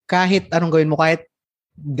kahit anong gawin mo, kahit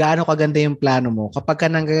gaano kaganda yung plano mo, kapag ka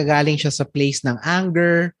nanggagaling siya sa place ng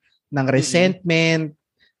anger, ng resentment,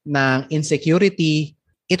 ng insecurity,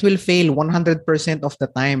 it will fail 100% of the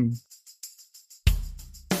time.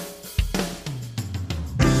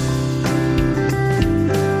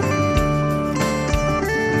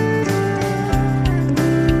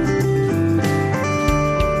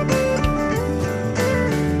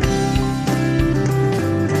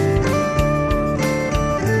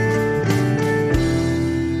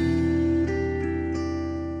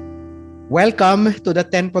 Welcome to the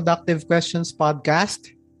 10 Productive Questions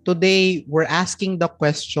podcast. Today, we're asking the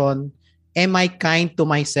question, am I kind to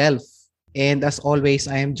myself? And as always,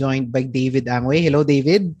 I am joined by David Angway. Hello,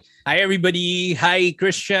 David. Hi, everybody. Hi,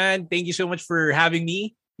 Christian. Thank you so much for having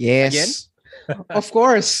me. Yes, of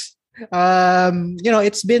course.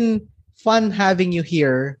 It's been fun having you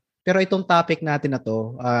here. Pero itong topic natin na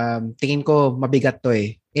to, tingin ko mabigat to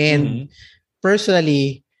eh. And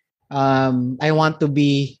personally, I want to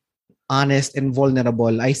be honest and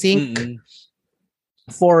vulnerable. I think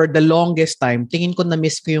for the longest time, tingin ko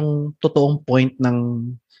na-miss ko yung totoong point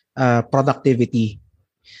ng productivity.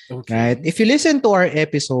 Okay. Right? If you listen to our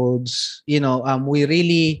episodes, we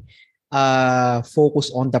really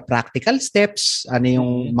focus on the practical steps, ano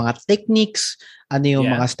yung mga techniques, ano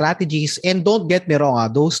yung mga strategies. And don't get me wrong,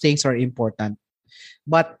 those things are important.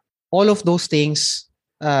 But all of those things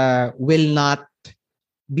will not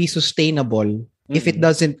be sustainable if it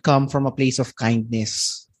doesn't come from a place of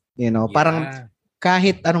kindness. Parang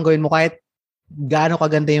kahit anong gawin mo, kahit gaano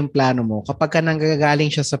kaganda yung plano mo, kapag ka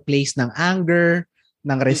nanggagaling siya sa place ng anger,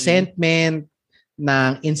 ng resentment,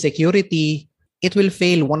 ng insecurity, it will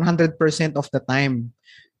fail 100% of the time.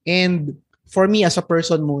 And for me as a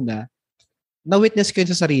person muna, na-witness ko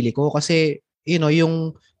yun sa sarili ko kasi,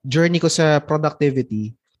 yung journey ko sa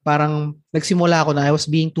productivity, parang nagsimula ako na I was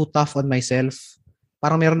being too tough on myself.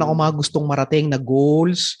 Parang meron akong mga gustong marating na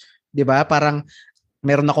goals, 'di ba? Parang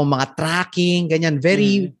meron akong mga tracking, ganyan,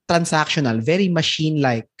 very transactional, very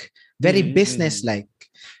machine-like, very business-like.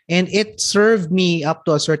 And it served me up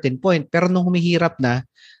to a certain point. Pero nung humihirap na,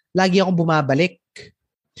 lagi akong bumabalik.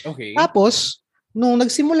 Okay. Tapos, nung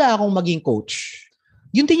nagsimula akong maging coach,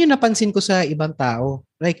 yun din yung napansin ko sa ibang tao.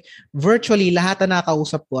 Like, virtually, lahat na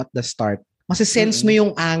nakausap ko at the start, masisense mo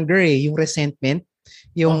yung anger yung resentment.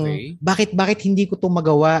 Yung bakit hindi ko 'to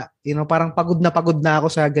magawa, parang pagod na ako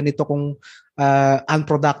sa ganito kong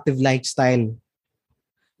unproductive lifestyle.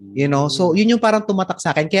 So yun yung parang tumatak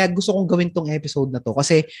sa akin, kaya gusto kong gawin tong episode na to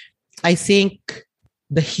kasi I think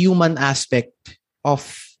the human aspect of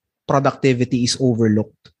productivity is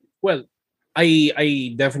overlooked. Well,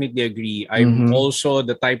 I definitely agree. I'm also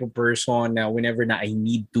the type of person na whenever na I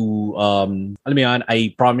need to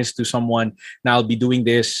I promise to someone na I'll be doing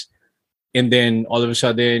this, and then all of a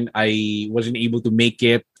sudden I wasn't able to make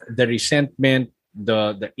it. The resentment,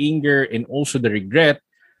 the anger, and also the regret,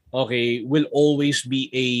 will always be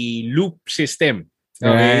a loop system.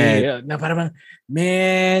 Okay, right. Na parang,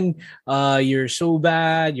 man, you're so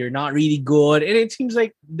bad. You're not really good, and it seems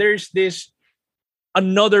like there's this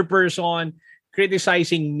another person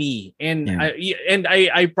criticizing me, and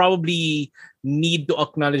I probably need to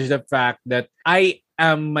acknowledge the fact that I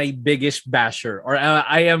am my biggest basher, or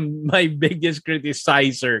I am my biggest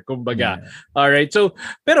criticizer, kumbaga. All right. So,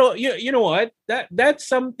 pero you know what? That's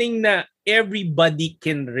something that everybody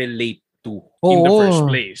can relate to in the first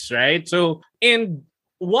place, right? So, and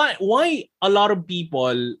why a lot of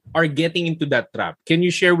people are getting into that trap? Can you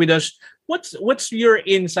share with us what's your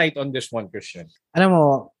insight on this one, Christian? Alam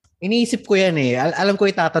mo, iniisip ko yan eh. Alam ko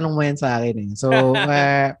itatanong mo yan sa akin eh. So,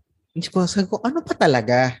 sabi ko, ano pa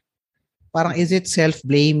talaga? Parang is it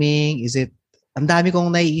self-blaming? Is it, ang dami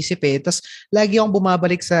kong naiisip eh. Tapos lagi akong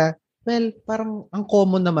bumabalik sa, parang ang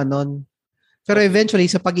common naman nun. Pero eventually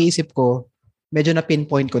sa pag-iisip ko, medyo na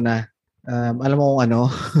pinpoint ko na. Alam mo kung ano?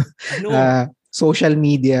 Social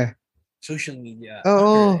media. Social media.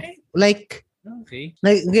 Oo.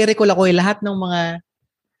 Nag-recall ako lahat ng mga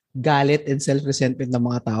galit and self-resentment ng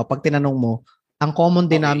mga tao. Pag tinanong mo, ang common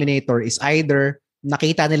denominator is either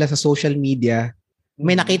nakita nila sa social media,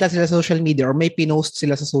 may nakita sila sa social media, or may pinost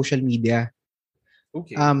sila sa social media.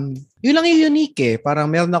 Okay. Yun lang yung unique eh. Parang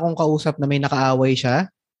meron akong kausap na may nakaaway siya.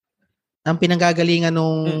 Ang pinanggagalingan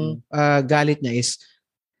nung galit niya is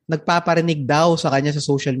nagpaparinig daw sa kanya sa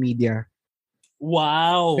social media.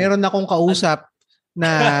 Wow. Meron akong kausap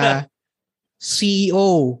na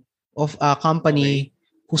CEO of a company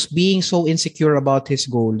who's being so insecure about his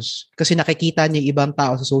goals kasi nakikita niya ibang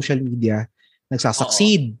tao sa social media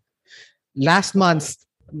nagsasucceed. Last month,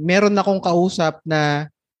 meron akong kausap na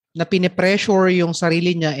na pinipressure yung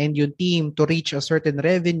sarili niya and yung team to reach a certain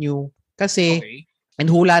revenue kasi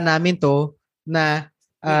and hula namin to na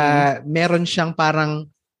meron siyang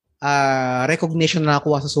parang recognition na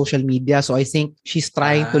nakuha sa social media. So I think she's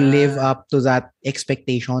trying to live up to that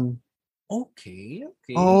expectation. Okay.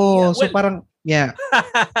 Oh, yeah, so parang, yeah.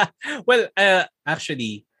 Well,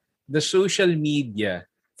 actually, the social media,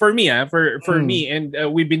 for me, for me, and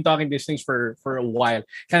we've been talking these things for a while,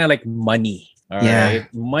 kind of like money. All right?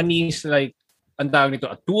 Money is like, ang tawag nito,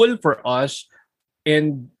 a tool for us.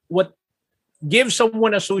 And what gives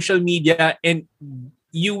someone a social media, and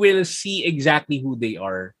you will see exactly who they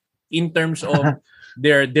are in terms of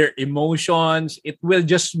their emotions. It will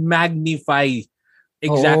just magnify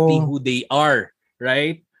exactly who they are,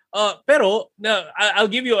 right? Pero I'll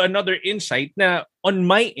give you another insight na on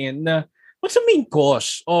my end na what's the main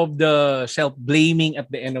cause of the self-blaming at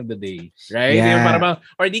the end of the day, right? Yeah.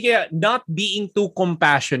 Or di kaya not being too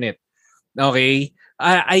compassionate. Okay?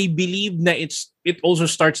 I believe na it also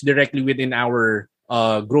starts directly within our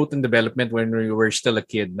growth and development when we were still a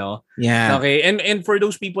kid, no? Yeah. Okay. And for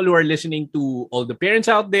those people who are listening to all the parents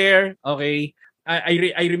out there, okay,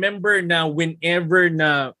 I remember na whenever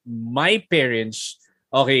na my parents,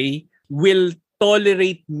 okay, will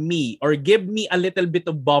tolerate me or give me a little bit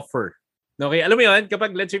of buffer. Okay, alam mo yun,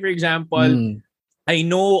 kapag let's say for example, I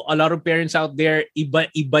know a lot of parents out there,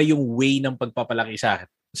 iba yung way ng pagpapalaki sa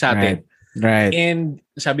atin. Right. And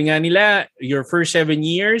sabi nga nila, your first 7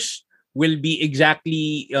 years will be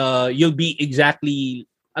exactly, you'll be exactly,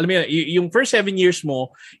 alam mo yun, yung first 7 years mo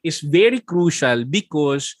is very crucial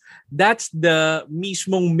because that's the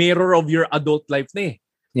mismong mirror of your adult life na eh.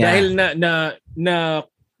 Yeah. Dahil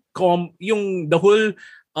yung the whole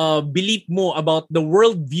belief mo about the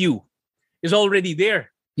world view is already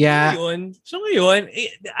there. Yeah. So ngayon,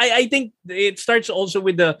 I think it starts also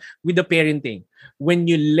with the parenting. When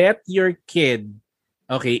you let your kid,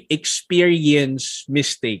 okay, experience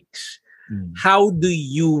mistakes, how do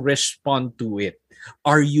you respond to it?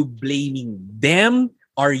 Are you blaming them?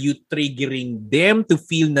 Are you triggering them to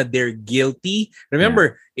feel na they're guilty?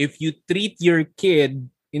 Remember, if you treat your kid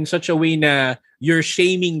in such a way na you're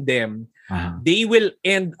shaming them, they will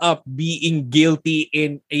end up being guilty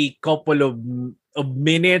in a couple of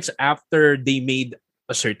minutes after they made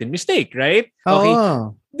a certain mistake, right? Okay.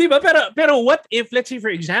 Diba? Pero what if, let's say for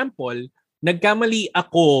example, nagkamali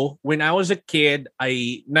ako when I was a kid,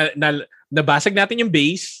 ay nabasag natin yung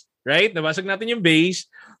base, right? Nabasag natin yung base.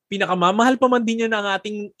 Pinakamamahal pa man din yun ng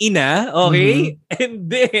ating ina, okay? And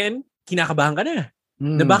then, kinakabahan ka na.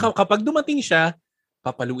 Na baka kapag dumating siya,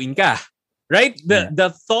 papaluin ka. Right?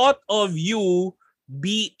 The thought of you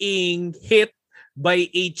being hit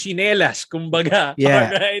by a chinelas, kumbaga,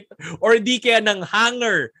 right? Or di kaya ng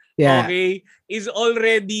hanger, okay, is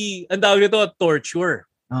already, ang tawag nito,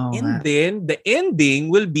 torture. Then, the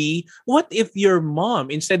ending will be, what if your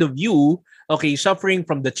mom, instead of you, okay, suffering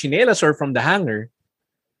from the chinelas or from the hanger,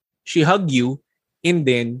 she hugged you and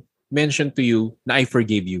then mentioned to you na I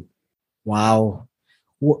forgave you. Wow.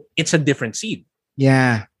 It's a different scene.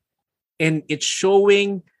 Yeah. And it's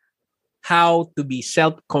showing how to be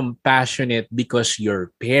self-compassionate because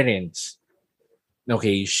your parents,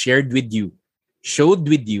 okay, shared with you, showed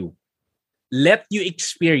with you, let you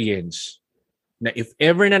experience na if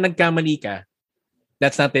ever na nagkamali ka,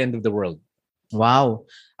 that's not the end of the world. Wow.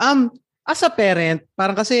 As a parent,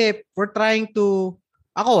 parang kasi we're trying to,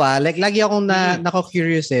 ako like lagi akong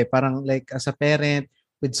nako-curious parang like as a parent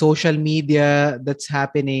with social media that's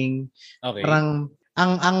happening, parang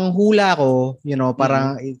ang hula ko, you know,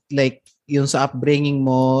 parang like yung sa upbringing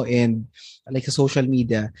mo and like sa social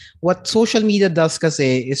media. What social media does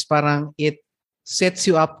kasi is parang it sets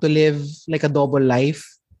you up to live like a double life.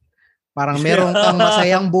 Parang meron kang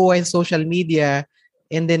masayang buhay sa social media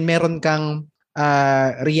and then meron kang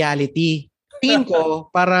reality. Tingin ko,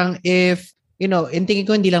 parang if, you know, tingin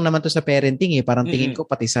ko hindi lang naman to sa parenting parang tingin ko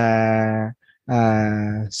pati sa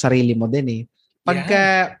sarili mo din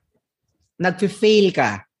Pagka nag-fail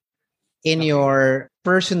ka in your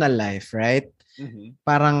personal life, right?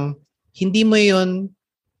 Parang hindi mo yun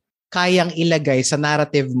kayang ilagay sa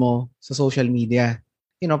narrative mo sa social media.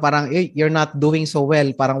 You know, parang you're not doing so well.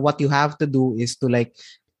 Parang what you have to do is to like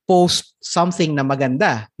post something na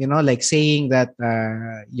maganda, you know, like saying that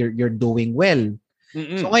you're doing well.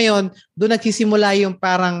 So ngayon, doon nagsisimula yung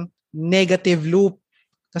parang negative loop.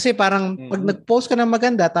 Kasi parang pag nag-post ka ng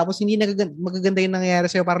maganda tapos hindi magaganda yung nangyayari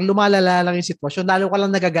sa'yo, parang lumalala lang yung sitwasyon, lalo ka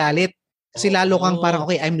lang nagagalit. Kasi lalo kang parang,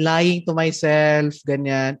 okay, I'm lying to myself,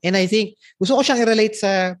 ganyan. And I think, gusto ko siyang i-relate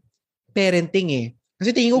sa parenting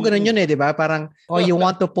Kasi tingin ko ganun yun eh, di ba? Parang, you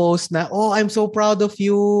want to post na, I'm so proud of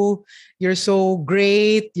you. You're so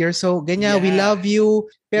great. You're so, ganyan, we love you.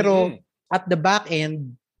 Pero at the back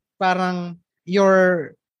end, parang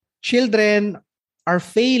your children are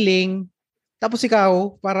failing. Tapos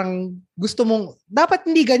ikaw, parang gusto mong, dapat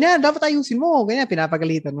hindi ganyan. Dapat ayusin mo. Ganyan,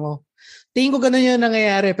 pinapagalitan mo. Tingin ko ganun yun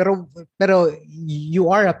nangyayari. Pero you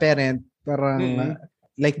are a parent. Parang,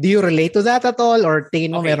 like, do you relate to that at all? Or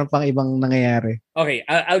tingin mo meron pang ibang nangyayari? Okay,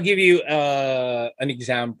 I'll give you an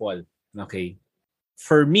example. Okay.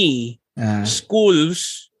 For me,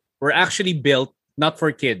 schools were actually built not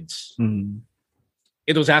for kids.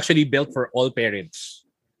 It was actually built for all parents.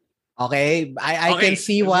 Okay, I can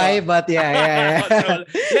see why, but yeah.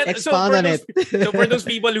 Expound on it. So for those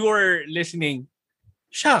people who are listening,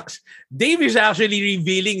 shucks, Dave is actually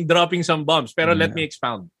revealing, dropping some bombs. Pero let me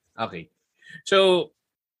expound. Okay. So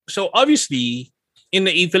obviously, in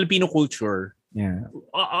the Filipino culture,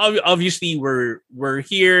 obviously we're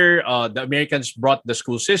here. The Americans brought the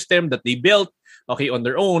school system that they built, on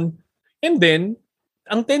their own, and then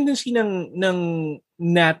ang tendency ng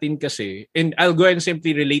natin kasi, and I'll go ahead and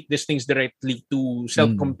simply relate these things directly to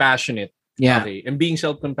self-compassionate. Okay, and being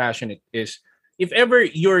self-compassionate is if ever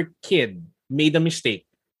your kid made a mistake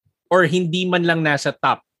or hindi man lang nasa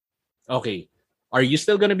top, okay, are you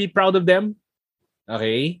still gonna be proud of them?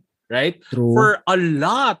 Okay, right? True. For a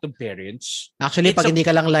lot of parents, actually, pag hindi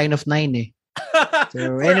ka lang line of 9 eh.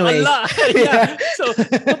 So anyway. So,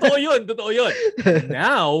 totoo yun.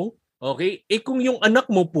 Now, okay, kung yung anak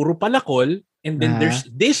mo puro palakol, and then there's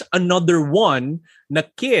this another one na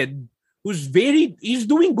kid who's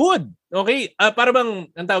doing good. Okay? Para bang,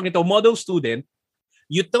 ang tawag nito, model student,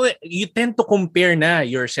 you tend to compare na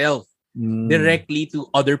yourself directly to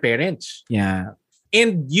other parents. Yeah.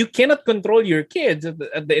 And you cannot control your kids at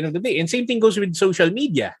the end of the day. And same thing goes with social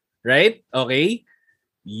media, right? Okay?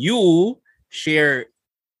 You share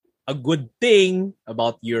a good thing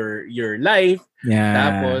about your life. Yeah.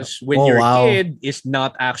 Tapos, when your kid is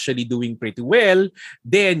not actually doing pretty well,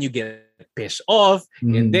 then you get pissed off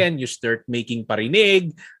and then you start making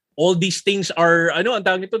parinig. All these things are, ang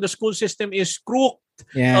tawag nito, the school system is crooked.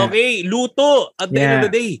 Yeah. Okay? Luto at the end of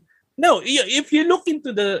the day. No, if you look into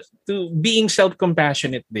to being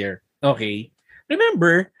self-compassionate there, okay,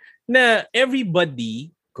 remember na everybody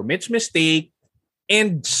commits mistake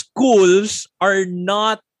and schools are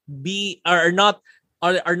not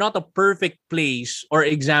a perfect place or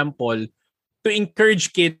example to encourage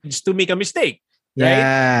kids to make a mistake, right?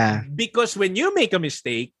 Yeah. Because when you make a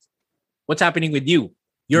mistake, what's happening with you?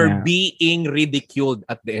 You're being ridiculed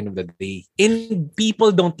at the end of the day. And people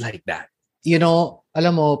don't like that.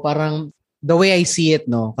 Alam mo, parang the way I see it,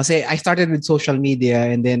 no? Kasi I started with social media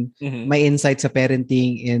and then my insights sa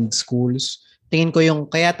parenting in schools. Tingin ko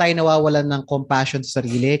kaya tayo nawawalan ng compassion sa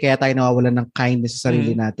sarili, kaya tayo nawawalan ng kindness sa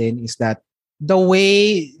sarili natin is that the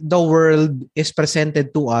way the world is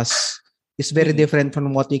presented to us is very different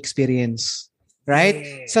from what we experience.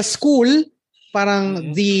 Right? Sa school,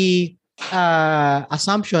 parang the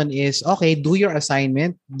assumption is, okay, do your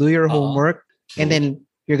assignment, do your homework, and then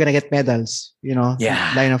you're gonna get medals,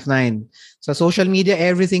 line of 9. So social media,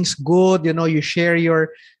 everything's good, you share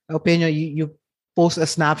your opinion, you post a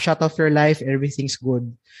snapshot of your life, everything's good.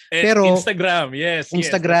 Pero Instagram, yes.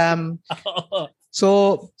 Instagram.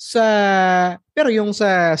 So pero yung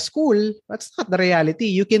sa school, that's not the reality.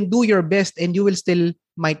 You can do your best and you will still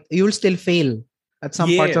fail at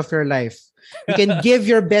some parts of your life. You can give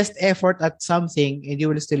your best effort at something and you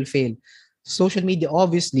will still fail. Social media,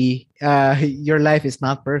 obviously, your life is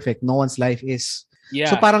not perfect. No one's life is. Yeah.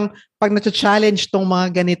 So parang pag na-challenge tong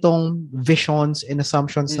mga ganitong visions and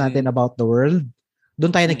assumptions natin about the world, doon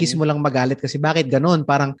tayo nagkisimulang magalit kasi bakit ganun?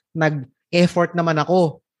 Parang nag-effort naman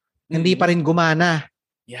ako. Hindi pa rin gumana.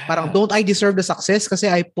 Yeah. Parang don't I deserve the success kasi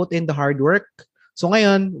I put in the hard work? So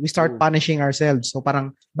ngayon, we start punishing ourselves. So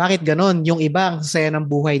parang bakit ganun? Yung iba ang sasaya ng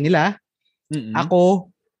buhay nila.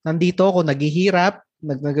 Ako, nandito ako, naghihirap,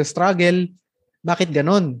 nag-struggle. Bakit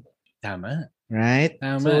ganun? Tama. Right?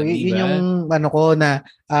 Tama, so, yun yung ko na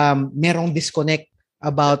merong disconnect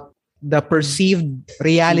about the perceived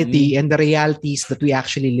reality and the realities that we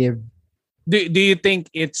actually live. Do you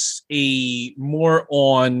think it's more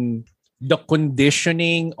on the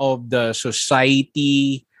conditioning of the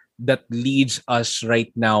society that leads us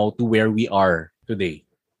right now to where we are today?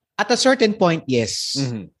 At a certain point, yes.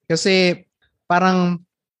 Kasi parang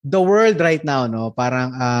the world right now,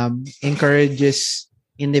 parang encourages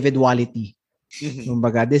individuality.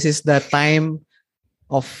 Kumbaga, this is the time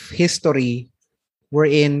of history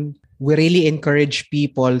wherein we really encourage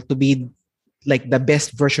people to be like the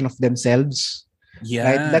best version of themselves.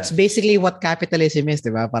 Right? Yeah. That's basically what capitalism is,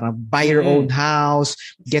 di ba? Parang buy your own house,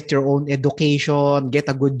 get your own education, get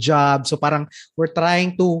a good job. So parang we're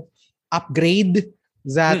trying to upgrade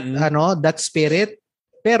that spirit.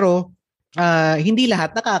 Pero hindi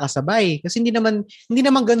lahat nakakasabay kasi hindi naman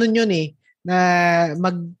ganoon 'yun eh na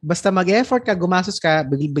basta mag-effort ka, gumastos ka,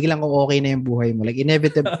 biglang okay na yung buhay mo. Like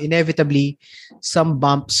inevitably some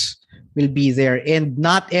bumps will be there and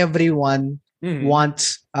not everyone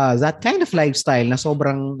wants that kind of lifestyle na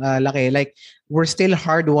sobrang laki. Like, we're still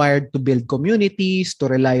hardwired to build communities, to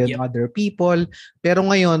rely on other people. Pero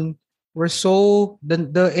ngayon,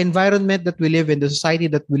 the environment that we live in, the society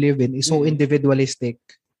that we live in is so individualistic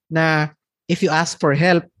na if you ask for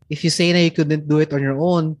help, if you say na you couldn't do it on your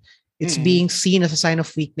own, it's being seen as a sign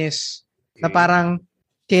of weakness. Okay. Na parang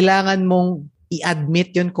kailangan mong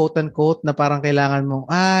i-admit yun, quote-unquote, na parang kailangan mong,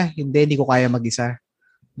 hindi ko kaya mag-isa.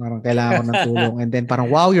 Parang kailangan ko ng tulong. And then parang,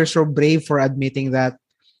 wow, you're so brave for admitting that.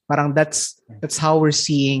 Parang that's how we're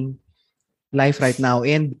seeing life right now.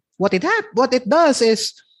 And what it does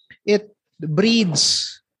is it breeds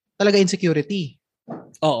talaga insecurity.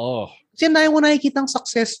 Oo. Kasi na yung nakikitang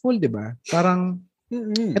successful, di ba? Parang,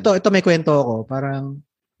 ito may kwento ako. Parang,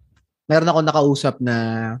 meron ako nakausap na,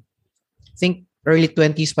 I think early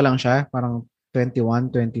 20s pa lang siya. Parang 21,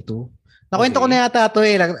 22. Nakwento ko na yata ito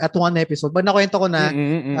at one episode. But nakwento ko na,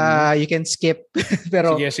 you can skip.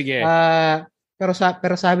 Pero, sige.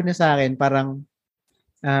 Pero sabi niya sa akin, parang,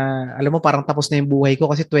 alam mo, parang tapos na yung buhay ko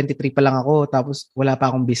kasi 23 pa lang ako, tapos wala pa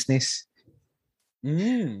akong business.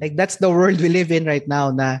 Like, that's the world we live in right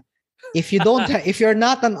now na if you're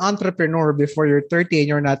not an entrepreneur before you're 30 and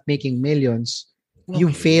you're not making millions,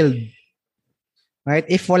 you failed. Right?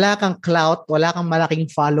 If wala kang clout, wala kang malaking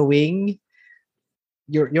following,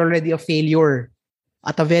 you're already a failure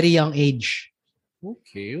at a very young age.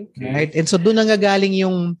 Okay. Right? And so doon nanggagaling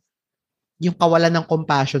yung kawalan ng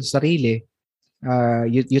compassion sa sarili.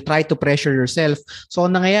 You try to pressure yourself. So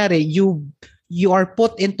ang nangyayari, you are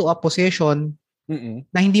put into a position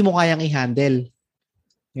na hindi mo kayang i-handle.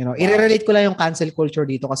 You know, i-relate ko lang yung cancel culture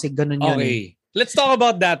dito kasi ganun yun. Okay. Let's talk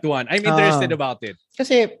about that one. I'm interested about it.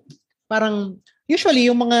 Kasi parang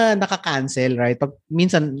usually, yung mga naka-cancel, right? Pag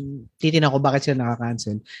minsan, titignan ko bakit sila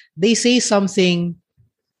naka-cancel. They say something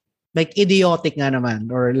like idiotic nga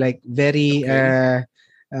naman or like very,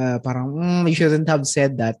 parang, you shouldn't have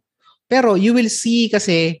said that. Pero you will see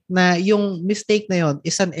kasi na yung mistake na yon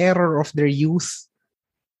is an error of their youth.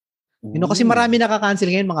 You know, kasi marami naka-cancel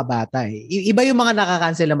ngayon mga bata eh. Iba yung mga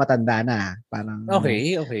naka-cancel na matanda na. Parang,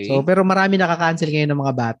 okay. So, pero marami naka-cancel ngayon ng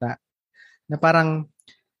mga bata na parang,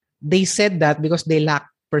 they said that because they lack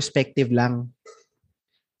perspective lang.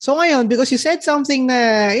 So ngayon, because you said something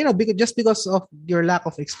na, you know, just because of your lack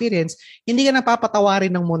of experience, hindi ka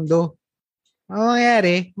napapatawarin ng mundo. Ano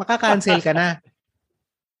mangyayari? Makakancel ka na.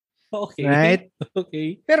 Okay. Right?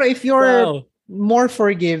 Okay. Pero if you're more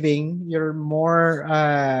forgiving, you're more,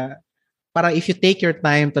 parang if you take your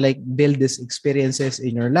time to like build these experiences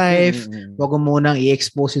in your life, wag mo munang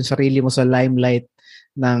i-expose yung sarili mo sa limelight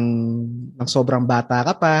ng sobrang bata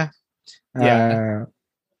ka pa.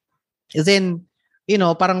 Then, you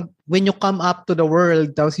know, parang when you come up to the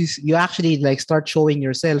world, you actually like start showing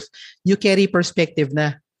yourself, you carry perspective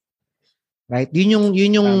na. Right? Yun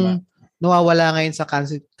yung nawawala ngayon sa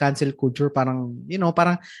cancel culture. Parang, you know,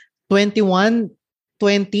 parang 21,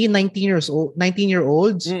 20,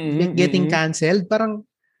 19-year-olds getting canceled. Parang,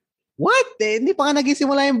 what? Hindi pa nga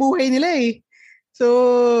nagsisimula yung buhay nila eh.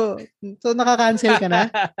 So naka-cancel ka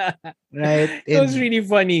na. Right? It was really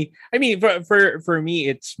funny. I mean, for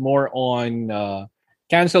me, it's more on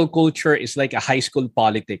cancel culture is like a high school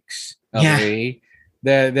politics. Okay?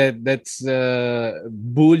 Yeah. That's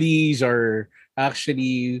bullies are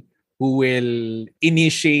actually who will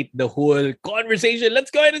initiate the whole conversation. Let's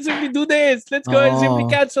go ahead and simply do this. Let's go ahead and simply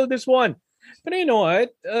cancel this one. But you know what?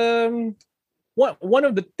 One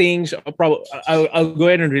of the things, I'll go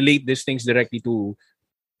ahead and relate these things directly to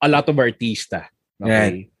a lot of artista. Okay.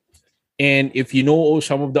 Right. And if you know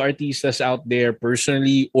some of the artistas out there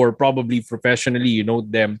personally or probably professionally, you know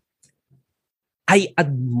them, I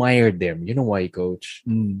admire them. You know why, Coach?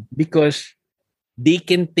 Because they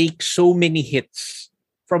can take so many hits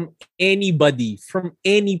from anybody, from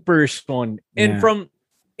any person, and from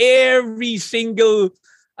every single,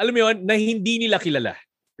 alam mo yun, na hindi nila kilala.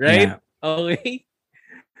 Right? Yeah. Okay?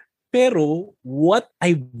 Pero what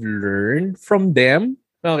I've learned from them,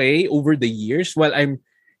 okay, over the years, I'm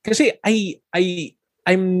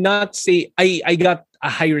not say I got a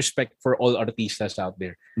high respect for all artistas out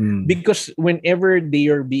there. Because whenever they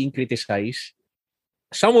are being criticized,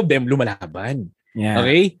 some of them lumalaban. Yeah.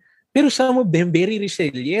 Okay? Pero some of them very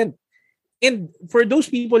resilient. And for those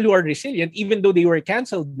people who are resilient, even though they were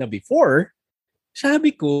canceled na before,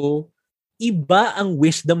 sabi ko, iba ang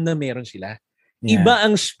wisdom na meron sila. Yeah. Iba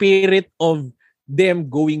ang spirit of them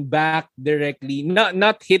going back directly,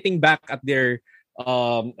 not hitting back at their,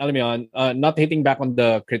 alam mo yun, not hitting back on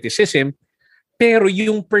the criticism, pero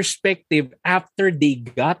yung perspective after they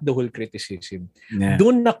got the whole criticism,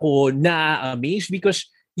 doon ako na-amaze because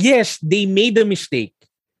yes, they made a mistake,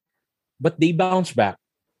 but they bounced back.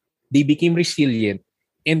 They became resilient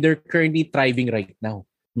and they're currently thriving right now.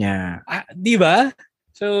 Yeah. Di ba?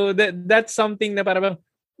 So that's something na parang,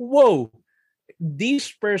 whoa, this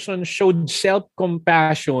person showed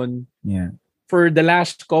self-compassion for the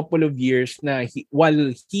last couple of years na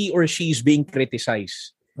while he or she is being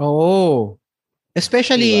criticized. Oh.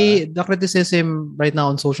 Especially the criticism right now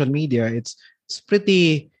on social media, it's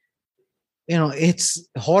pretty, it's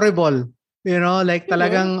horrible. Like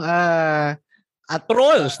talagang at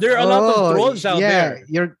trolls. There are a lot of trolls out there.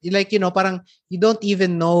 You're like, parang you don't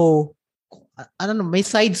even know, I don't know, may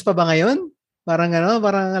sides pa ba ngayon? Parang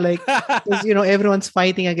like, everyone's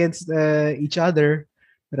fighting against each other,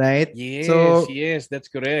 right? Yes,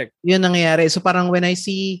 that's correct. Yun nangyayari. So parang when I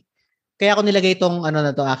see, kaya ako nilagay itong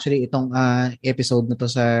itong episode na to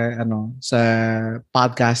sa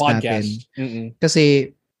podcast natin. Mm-mm.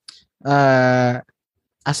 Kasi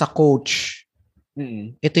as a coach,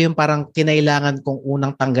 ito yung parang kinailangan kong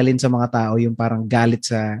unang tanggalin sa mga tao, yung parang galit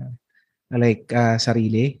sa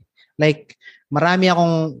sarili. Like marami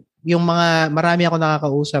akong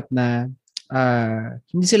nakakausap na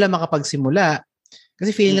hindi sila makapagsimula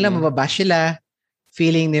kasi feeling nila mababash sila,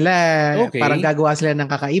 feeling nila parang gagawa sila ng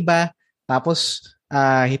kakaiba, tapos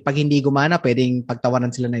pag hindi gumana pwedeng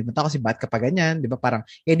pagtawanan sila na ibang tao kasi ba't ka pa ganyan, di ba? Parang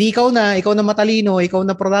di ikaw na matalino, ikaw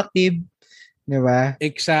na productive, di ba?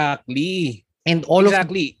 Exactly. And all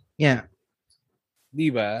exactly. Yeah.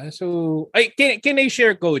 Di ba? So, can I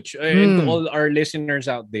share, Coach, and to all our listeners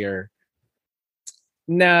out there,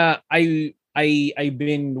 na I've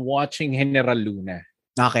been watching General Luna.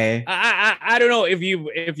 Okay. I don't know if you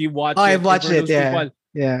watched it. I've watched it. Yeah. People.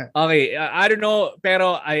 Yeah. Okay. I don't know,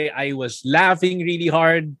 pero I was laughing really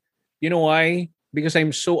hard. You know why? Because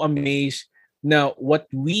I'm so amazed na what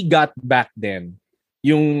we got back then,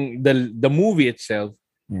 yung the movie itself,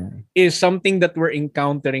 is something that we're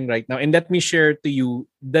encountering right now. And let me share to you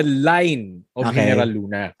the line of General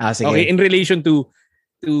Luna. Okay, in relation to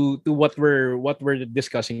what we're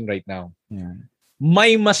discussing right now. Yeah.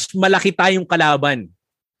 May mas malaki tayong kalaban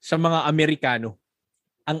sa mga Amerikano,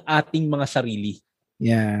 ang ating mga sarili.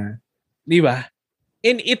 Yeah. Di ba?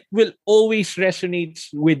 And it will always resonate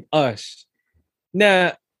with us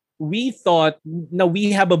na we thought na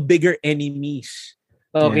we have a bigger enemies.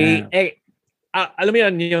 Okay? Yeah. Alam mo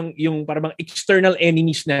yan, yung parang external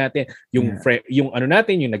enemies natin, yung yung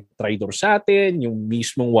natin, yung nag-traitor sa atin, yung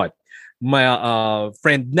mismong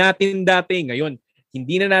friend natin dati, ngayon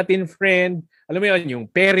hindi na natin friend. Alam mo yun, yung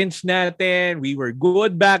parents natin, we were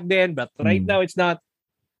good back then, but right now it's not.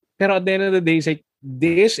 Pero at the end of the day,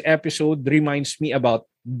 this episode reminds me about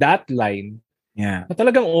that line. Yeah. Na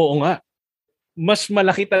talagang oo nga. Mas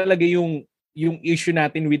malaki talaga yung issue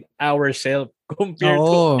natin with ourselves compared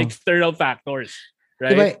to external factors.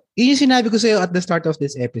 Right? Diba, yun yung sinabi ko sa'yo at the start of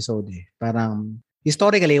this episode. Parang,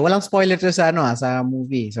 historically, walang spoiler to sa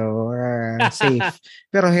movie. So, safe.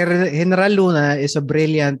 Pero General Luna is a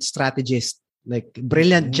brilliant strategist. Like,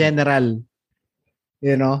 brilliant general.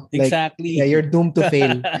 Exactly. Like, you're doomed to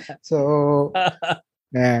fail. So,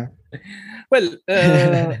 yeah. Well,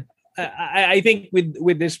 I think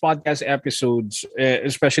with this podcast episodes,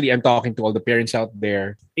 especially I'm talking to all the parents out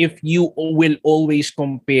there, if you will always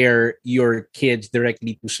compare your kids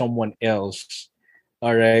directly to someone else,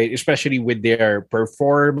 all right, especially with their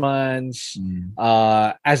performance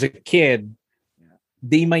as a kid,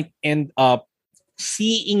 they might end up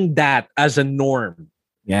seeing that as a norm.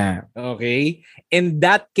 Yeah. Okay? And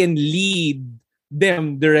that can lead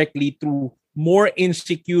them directly to more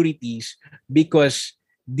insecurities because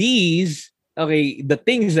the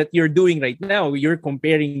things that you're doing right now, you're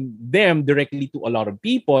comparing them directly to a lot of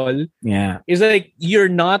people. Yeah. It's like you're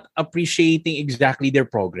not appreciating exactly their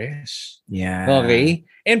progress. Yeah. Okay?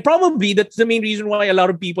 And probably that's the main reason why a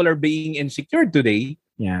lot of people are being insecure today.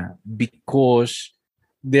 Yeah. Because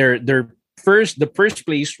the first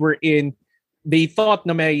place we're in, they thought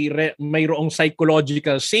na mayroong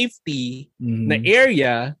psychological safety na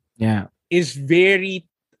area is very,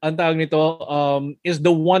 ang tawag nito, is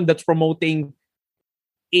the one that's promoting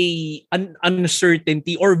an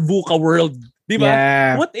uncertainty or VUCA world. Di ba?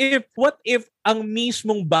 Yeah. What if ang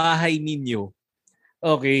mismong bahay ninyo,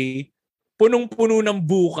 okay, punong-puno ng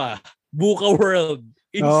VUCA world.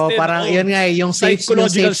 Instead parang of yun nga, yung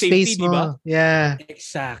psychological safe space safety, mo. diba? Yeah.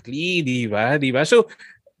 Exactly, di ba? So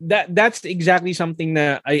that's exactly something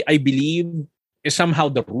na I believe is somehow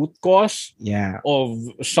the root cause of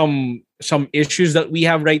some issues that we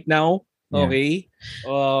have right now. Yeah. Okay?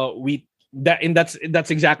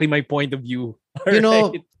 That's exactly my point of view. You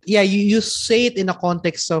know, you say it in a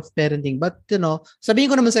context of parenting, but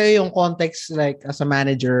sabihin ko naman sa'yo yung context like as a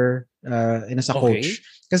manager and as a coach.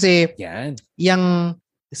 Kasi yung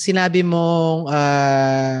sinabi mong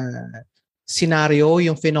scenario,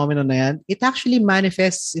 yung phenomenon na yan, it actually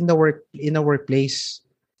manifests in the workplace.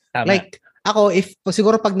 Tama. Like ako,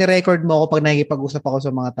 siguro pag ni-record mo ako, pag nakikipag-usap ako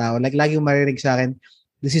sa mga tao, like lagi yung marinig sa akin,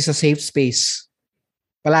 this is a safe space.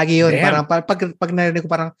 Palagi yun. Damn. Parang pag narinig ko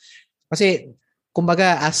parang, kasi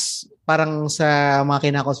kumbaga as parang sa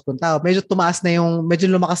mga kinakausap kong tao, medyo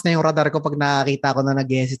lumakas na yung radar ko pag nakakita ko na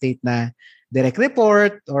nag-hesitate na direct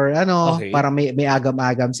report or parang may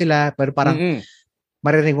agam-agam sila, pero parang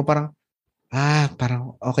marinig mo parang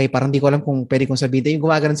parang okay, parang di ko alam kung pwede kong sabihin. Yung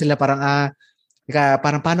gumaganon sila parang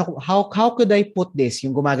parang paano, how could I put this?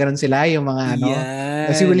 Yung gumaganon sila, yung mga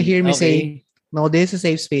as you will hear me say, no, this is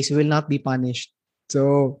a safe space, you will not be punished.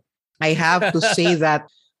 So I have to say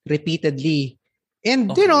that repeatedly.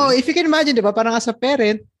 And if you can imagine, diba, parang as a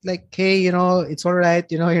parent, like, hey, it's all right,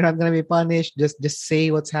 you're not gonna be punished, just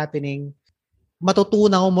say what's happening.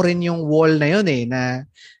 Matutunan mo rin yung wall na yun na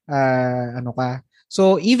ka.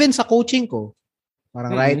 So even sa coaching ko,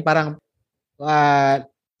 parang right, parang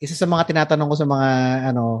isa sa mga tinatanong ko sa mga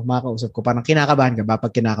mga kausap ko, parang kinakabahan ka ba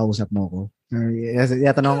pag kinakausap mo ko?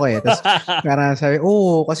 Yatanong ko Tapos parang sabi,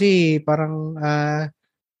 kasi parang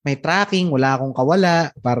may tracking, wala akong kawala,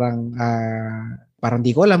 parang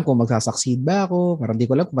di ko alam kung magsasucceed ba ako, parang di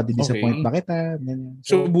ko alam kung madi-disappoint ba kita.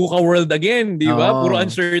 So buka world again, di ba? Puro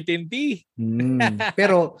uncertainty.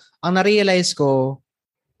 Pero ang na-realize ko,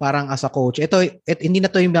 parang as a coach, ito hindi na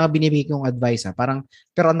to yung mga binibigay kong advice parang,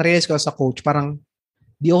 pero ang na-realize ko as a coach, parang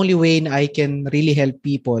the only way na I can really help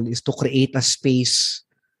people is to create a space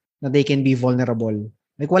na they can be vulnerable.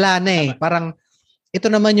 Like wala na parang ito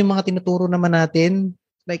naman yung mga tinuturo naman natin.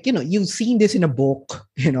 Like, you've seen this in a book,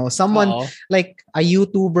 someone like a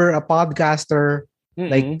YouTuber, a podcaster,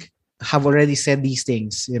 like have already said these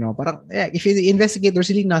things, parang, if you investigate,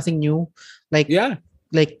 there's really nothing new, like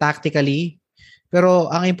tactically,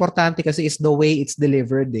 pero ang importante kasi is the way it's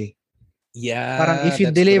delivered parang if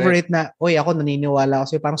you deliver it na, ako naniniwala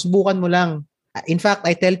kasi parang subukan mo lang. In fact,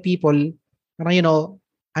 I tell people, parang,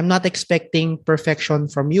 I'm not expecting perfection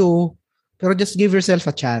from you, pero just give yourself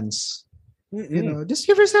a chance.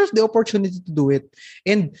 Just give yourself the opportunity to do it.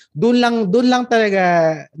 And doon lang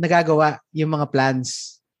talaga nagagawa yung mga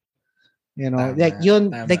plans. Tama, like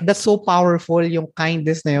yun, tama. Like that's so powerful yung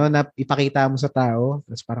kindness na yun na ipakita mo sa tao.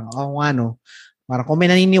 Tapos parang parang kung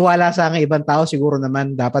may naniniwala sa akin ibang tao, siguro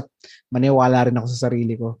naman dapat maniwala rin ako sa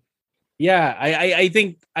sarili ko. Yeah, I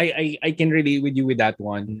think I can relate with you with that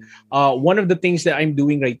one. One of the things that I'm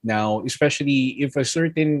doing right now, especially if a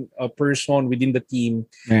certain person within the team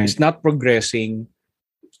is not progressing,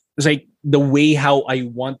 it's like the way how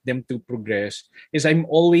I want them to progress is I'm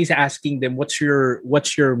always asking them, what's your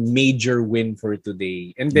major win for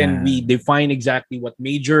today? And then we define exactly what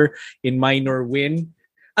major and minor win.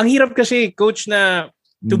 Ang hirap kasi, coach, na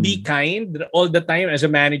to be kind all the time as a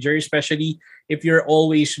manager, especially if you're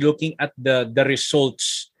always looking at the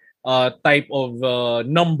results type of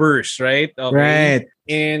numbers, right? Okay. Right.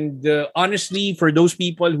 And honestly, for those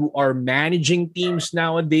people who are managing teams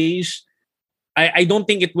nowadays, I don't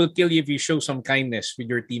think it will kill you if you show some kindness with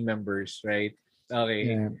your team members, right? Okay.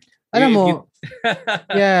 Yeah. Alam mo,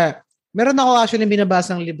 meron ako actually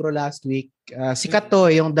binabasang libro last week. Sikat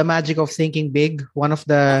to, yung The Magic of Thinking Big, one of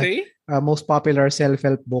the most popular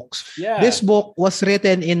self-help books. Yeah. This book was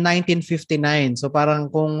written in 1959. So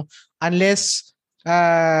parang unless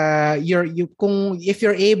if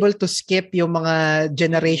you're able to skip yung mga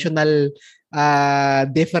generational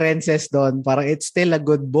differences doon, parang it's still a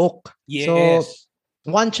good book. Yes.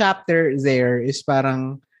 So one chapter there is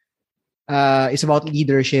parang is about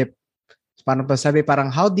leadership. Parang sabi,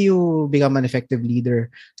 parang how do you become an effective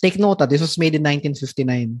leader? Take note, this was made in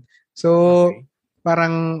 1959. So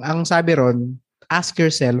parang ang sabi ron, ask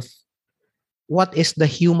yourself, what is the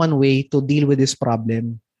human way to deal with this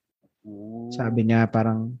problem? Ooh. Sabi niya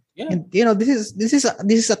parang, and, this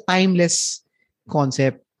is a timeless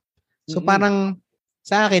concept. So parang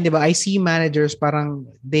sa akin, 'di ba, I see managers parang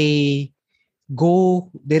they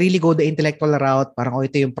really go the intellectual route. Parang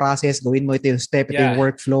ito yung process, gawin mo, ito yung step, ito yung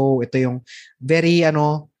workflow, ito yung very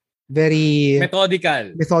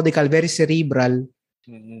methodical, very cerebral.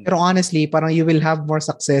 Pero honestly, parang you will have more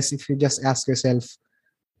success if you just ask yourself,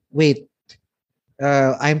 wait,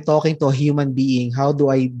 I'm talking to a human being. How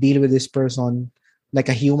do I deal with this person like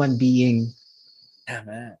a human being?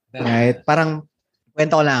 Tama. Right? Parang,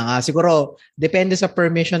 kwento ko lang. Siguro, depende sa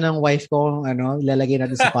permission ng wife ko kung ilalagay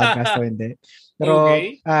natin sa podcast o hindi. Pero,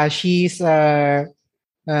 Okay. she's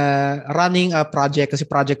running a project kasi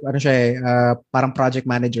project, parang project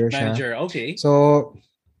manager siya. Manager, okay. So,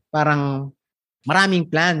 parang maraming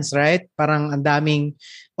plans, right? Parang ang daming,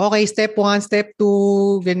 okay, step 1, step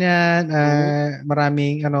 2, ganyan,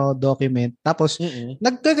 maraming document. Tapos,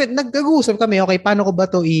 nag-uusap kami, okay, paano ko ba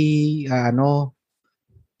to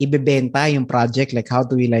ibebenta yung project? Like, how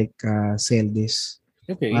do we sell this?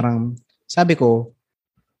 Okay. Parang, sabi ko,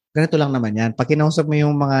 ganito lang naman yan. Pag kinausap mo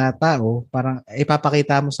yung mga tao, parang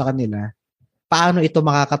ipapakita mo sa kanila, paano ito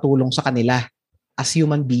makakatulong sa kanila as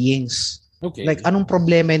human beings. Okay. Like, anong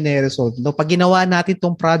problema yung na-resolve? No, pag ginawa natin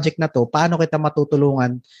tong project na to, paano kita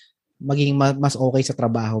matutulungan maging mas okay sa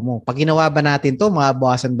trabaho mo? Pag ginawa ba natin to,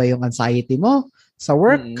 mabawasan ba yung anxiety mo sa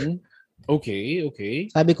work? Okay.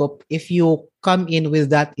 Sabi ko, if you come in with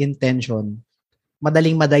that intention,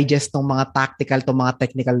 madaling ma-digest ng mga tactical to mga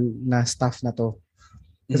technical na stuff na to.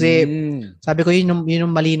 Kasi sabi ko yun yung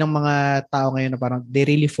mali ng mga tao ngayon na parang they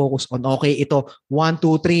really focus on, okay, ito 1,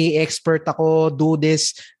 2, 3, expert ako, do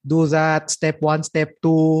this, do that, step 1, step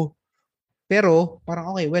 2. Pero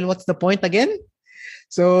parang okay, well, what's the point again?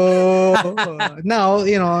 So now,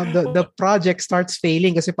 the project starts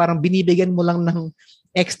failing kasi parang binibigyan mo lang ng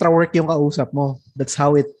extra work yung kausap mo. That's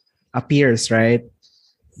how it appears, right?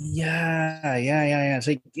 Yeah.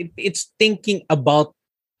 So it's thinking about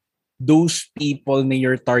those people na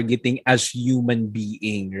you're targeting as human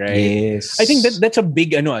being, right? Yes. I think that's a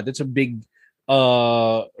big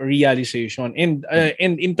realization. And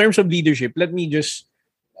in terms of leadership, let me just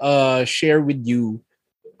share with you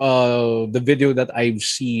the video that I've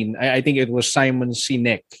seen. I think it was Simon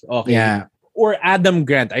Sinek. Okay. Yeah. Or Adam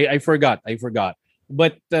Grant. I forgot.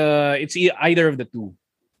 But it's either of the two.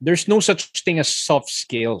 There's no such thing as soft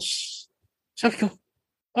skills. Sabi ko,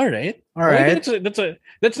 all right. That's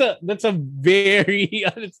a very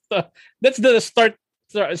that's the start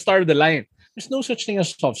of the line. There's no such thing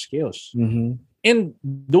as soft skills. Mm-hmm. And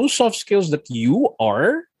those soft skills that you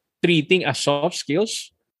are treating as soft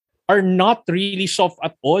skills are not really soft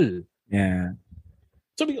at all. Yeah.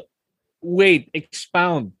 So wait,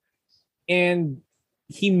 expound. And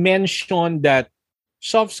he mentioned that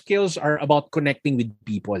soft skills are about connecting with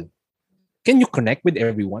people. Can you connect with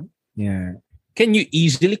everyone? Yeah. Can you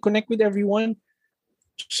easily connect with everyone?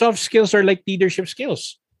 Soft skills are like leadership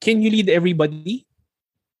skills. Can you lead everybody?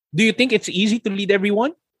 Do you think it's easy to lead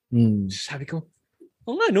everyone? Sabi ko,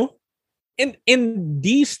 no. And in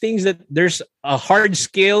these things that there's a hard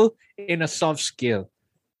skill and a soft skill.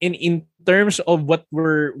 And in terms of what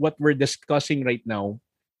we're discussing right now,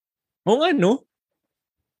 no.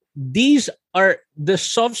 These are the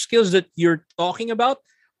soft skills that you're talking about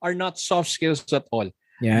are not soft skills at all.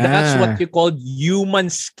 Yeah. That's what you call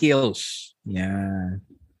human skills. Yeah.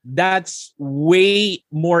 That's way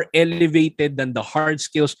more elevated than the hard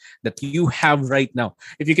skills that you have right now.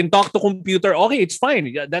 If you can talk to computer, okay, it's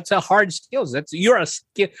fine. That's a hard skills. You're a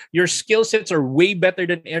skill. Your skill sets are way better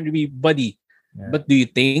than everybody. Yeah. But do you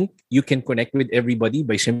think you can connect with everybody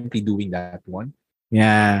by simply doing that one?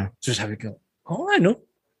 Yeah. So sabi ko, no.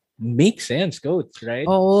 Makes sense, coach, right?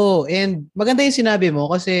 Oo, and maganda yung sinabi mo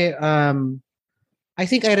kasi I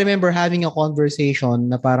think I remember having a conversation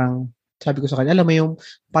na parang sabi ko sa kanya, alam mo yung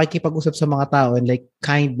pakikipag-usap sa mga tao and like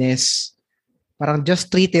kindness, parang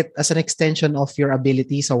just treat it as an extension of your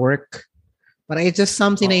ability sa work. Parang it's just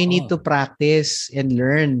something na you need to practice and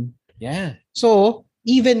learn. Yeah. So,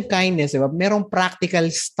 even kindness, diba? Merong practical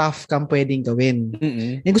stuff kang pwedeng gawin.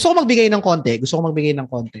 Mm-hmm. Gusto ko magbigay ng konti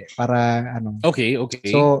para Okay.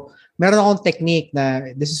 So, meron akong technique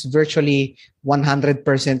na this is virtually 100%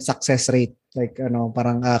 success rate. Like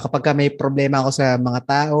parang kapag ka may problema ako sa mga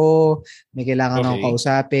tao, may kailangan akong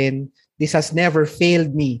kausapin, this has never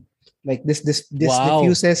failed me. Like this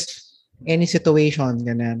diffuses any situation,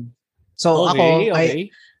 ganun. So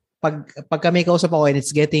pag kami kausap ako and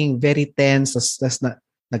it's getting very tense, tas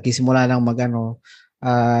nagsisimula lang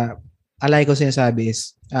alay ko sinasabi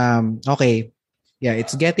is, okay, yeah,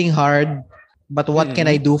 it's getting hard, but what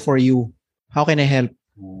can I do for you? How can I help?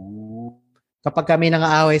 Kapag kami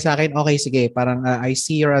nang-aaway sa akin, okay, sige, parang I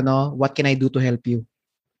see your what can I do to help you?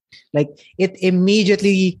 Like, it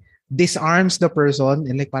immediately disarms the person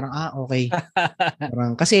and like parang, okay.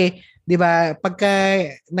 Parang, kasi, di ba, pagka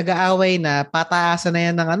nag-aaway na, pataasan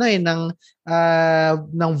na yan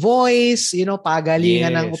ng voice,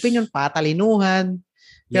 pagalingan ng opinion, patalinuhan.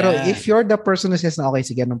 Pero if you're the person who says na, okay,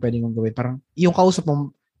 sige, anong pwede mong gawin? Parang, yung kausap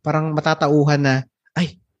mo, parang matatauhan na,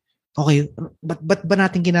 ay, okay, ba't ba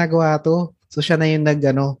natin ginagawa to? So siya na yung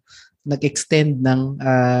nag-extend ng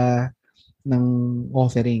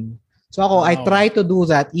offering. So ako, I try to do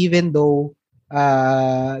that even though,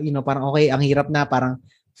 parang okay, ang hirap na, parang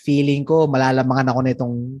feeling ko, malalamangan ako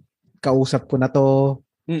nitong kausap ko na to.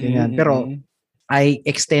 Ganyan. Pero, I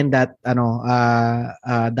extend that,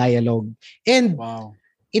 dialogue. And,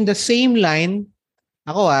 in the same line,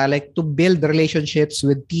 ako like to build relationships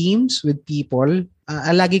with teams, with people,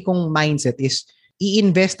 lagi kong mindset is,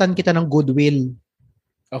 i-investan kita ng goodwill.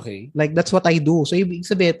 Okay. Like, that's what I do. So, ibig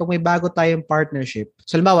sabihin, kung may bago tayong partnership,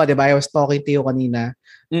 so, halimbawa, di ba, I was talking to you kanina,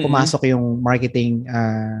 pumasok yung marketing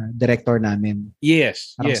director namin.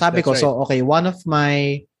 Yes. Parang sabi ko, right. So, okay, one of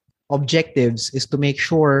my objectives is to make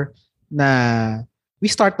sure na we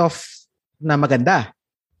start off na maganda.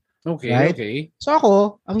 Okay, right? Okay. So,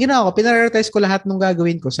 ako, ang ginawa ko, pinarioritize ko lahat ng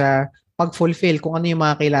gagawin ko sa pag-fulfill kung ano yung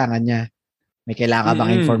mga kailangan niya. May kailangan ka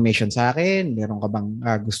bang information sa akin? Meron ka bang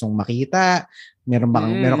gustong makita? Meron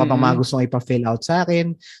ka bang mga gustong ipa-fill out sa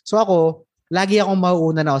akin? So ako, lagi akong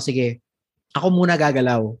mauuna na, sige, ako muna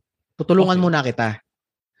gagalaw. Tutulungan muna kita.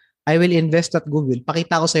 I will invest that goodwill.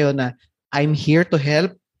 Pakita ko sa'yo na I'm here to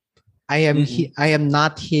help. I am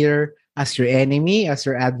not here as your enemy, as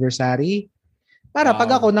your adversary. Para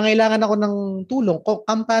pag ako, nangailangan ako ng tulong,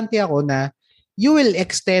 kampante ako na you will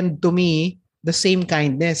extend to me the same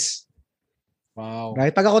kindness. Wow.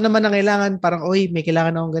 Right? Pag ako naman nangailangan, parang, may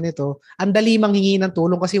kailangan akong ganito, ang dali manghingi ng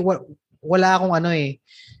tulong kasi wala akong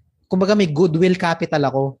kumbaga may goodwill capital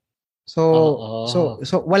ako. So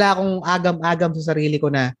wala akong agam-agam sa sarili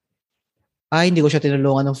ko na, hindi ko siya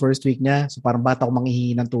tinulungan ng first week niya. So parang ba't ako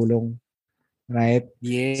manghihingi ng tulong? Right?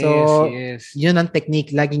 Yes, yes. Yun ang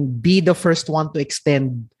technique. Laging be the first one to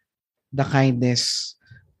extend the kindness.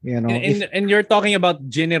 You know, and you're talking about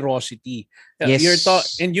generosity. Yes.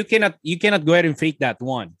 And you cannot go ahead and fake that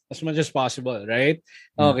one as much as possible, right?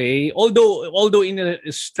 Okay. Although in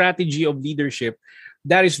a strategy of leadership,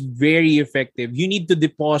 that is very effective. You need to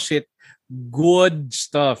deposit good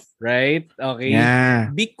stuff, right? Okay. Yeah.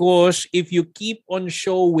 Because if you keep on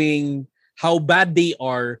showing how bad they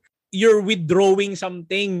are, you're withdrawing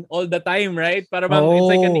something all the time, right? Para bang it's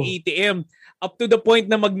like an ATM up to the point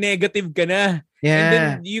na mag-negative ka na. Yeah. And then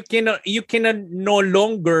you cannot no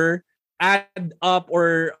longer add up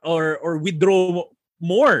or withdraw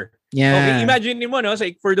more. Yeah. Okay, imagine mo, no? So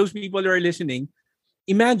for those people who are listening,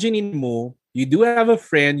 imagine mo, you do have a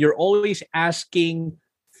friend, you're always asking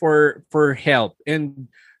for help, and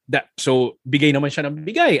that, so bigay naman siya ng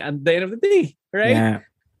bigay at the end of the day, right? Yeah.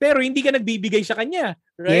 Pero hindi ka nagbibigay sa kanya,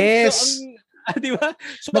 right? Yes. So, di ba?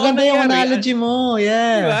 So, maganda yung analogy mo,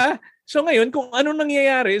 yeah. Di ba? So ngayon, kung anong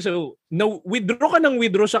nangyayari, so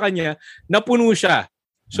withdraw sa kanya, napuno siya.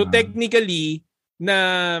 So technically,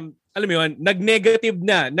 alam mo yun, nag-negative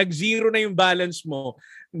na, nag-zero na yung balance mo.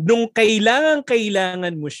 Nung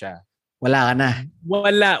kailangan mo siya, wala ka na.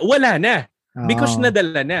 Wala na. Because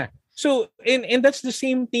nadala na. So, and that's the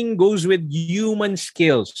same thing goes with human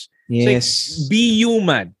skills. Yes. So, be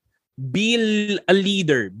human. Be a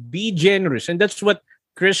leader. Be generous. And that's what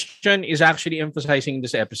Christian is actually emphasizing in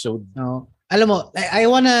this episode. No. Alam mo, I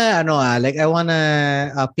wanna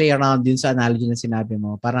play around din sa analogy na sinabi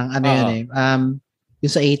mo. Parang yun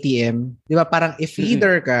yung sa ATM, 'di ba? Parang if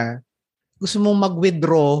leader ka, gusto mong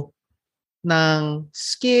mag-withdraw ng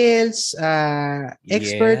skills,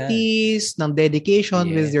 expertise, ng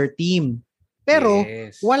dedication with your team. Pero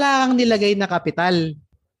wala kang nilagay na kapital.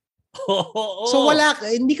 So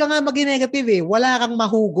hindi ka nga mag-negative eh. Wala kang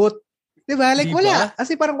mahugot. Diba? Like, wala.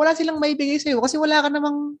 Kasi parang wala silang maibigay sa'yo kasi wala ka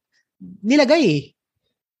namang nilagay eh.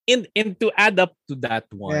 And to add up to that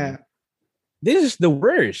one, this is the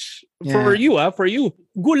worst. For you.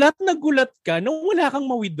 Gulat na gulat ka na wala kang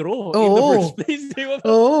ma-withdraw in the first place. Diba?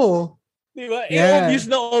 Diba?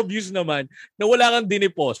 Obvious naman na wala kang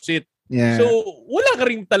dineposit. Yeah. So, wala ka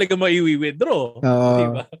rin talaga ma-withdraw.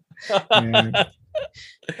 Diba?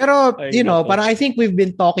 Pero, parang I think we've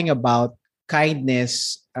been talking about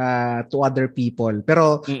kindness to other people.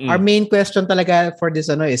 Pero our main question talaga for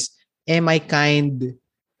this is, am I kind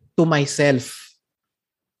to myself?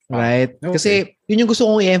 Right? Okay. Kasi yun yung gusto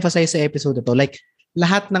kong i-emphasize sa episode na to. Like,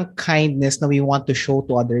 lahat ng kindness na we want to show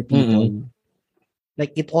to other people,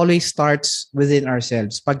 like, it always starts within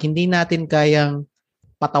ourselves. Pag hindi natin kayang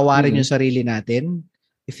patawarin yung sarili natin,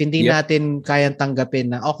 if hindi natin kayang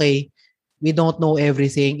tanggapin na, okay, we don't know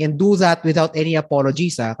everything, and do that without any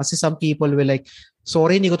apologies, kasi some people will like,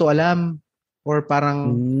 sorry, hindi ko to alam, or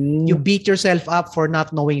parang you beat yourself up for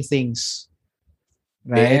not knowing things.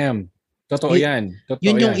 Right? Damn. Totoo yan.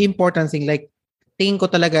 Yun yung important thing. Like, tingin ko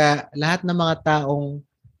talaga, lahat ng mga taong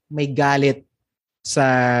may galit sa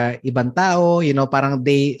ibang tao, parang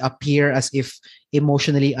they appear as if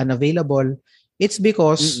emotionally unavailable, it's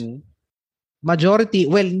because majority,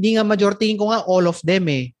 well, hindi nga majority ko nga, all of them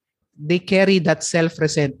they carry that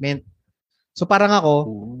self-resentment. So parang ako,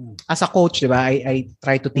 as a coach, di ba, I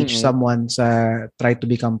try to teach someone try to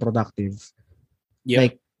become productive. Yep.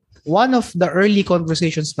 Like, one of the early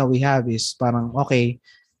conversations na we have is parang, okay,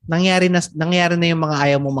 nangyari na yung mga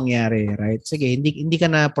ayaw mo mangyari, right? Sige, hindi ka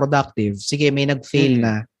na productive. Sige, may nag-fail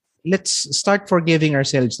na. Let's start forgiving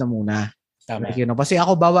ourselves na muna. Tama. Like, kasi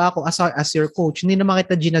bawa ako as your coach, hindi naman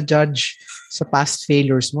kita gina-judge sa past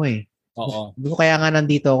failures mo Oo. Kaya nga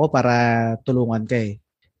nandito ako para tulungan ka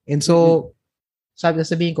And so,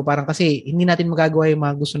 sabihin ko, parang kasi hindi natin magagawa yung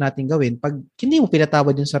mga gusto natin gawin pag hindi mo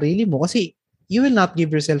pinatawad yung sarili mo kasi you will not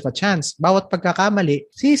give yourself a chance. Bawat pagkakamali,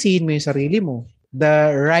 sisihin mo yung sarili mo.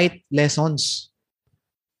 The right lessons.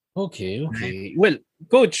 Okay. Well,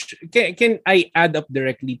 Coach, can I add up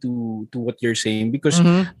directly to what you're saying? Because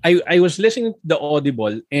I was listening to the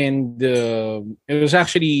Audible and it was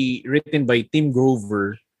actually written by Tim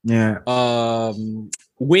Grover. Yeah.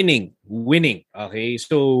 Winning. Okay,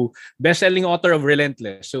 so best-selling author of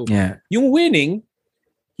Relentless. So yung Winning,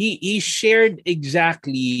 he shared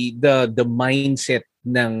exactly the mindset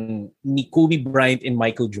ni Kobe Bryant and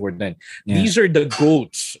Michael Jordan. Yeah. These are the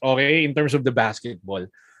GOATs, okay, in terms of the basketball.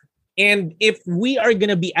 And if we are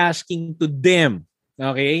gonna be asking to them,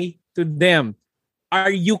 are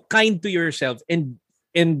you kind to yourself? And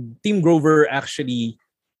Tim Grover actually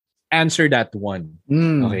answered that one.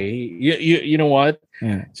 Okay, you know what?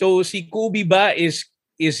 Yeah. So si Kobe ba is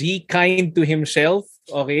he kind to himself?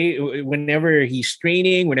 Okay, whenever he's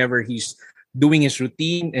training, whenever he's doing his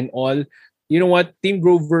routine and all. You know what? Tim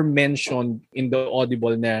Grover mentioned in the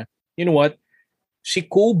Audible na, you know what? Si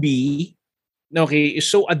Kobe, is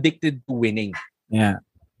so addicted to winning. Yeah.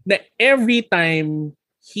 That every time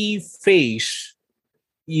he face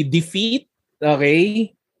defeat,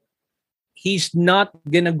 he's not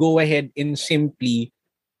gonna go ahead and simply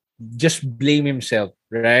just blame himself,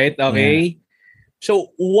 right? Okay. Yeah.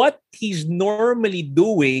 So what he's normally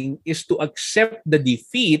doing is to accept the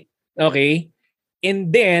defeat,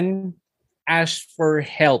 and then ask for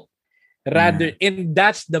help and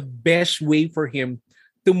that's the best way for him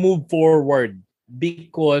to move forward,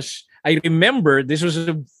 because I remember this was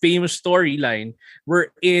a famous storyline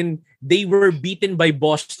wherein they were beaten by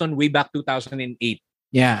Boston way back 2008.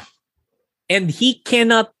 Yeah. And he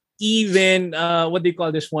cannot even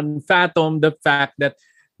fathom the fact that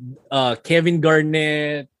Kevin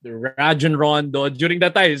Garnett, Rajon Rondo, during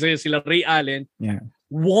that time sila Ray Allen,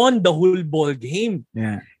 won the whole ball game.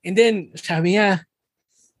 Yeah. And then sabi niya,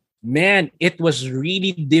 man, it was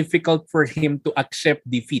really difficult for him to accept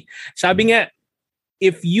defeat. Sabi nga,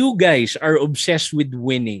 if you guys are obsessed with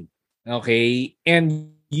winning,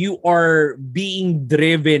 and you are being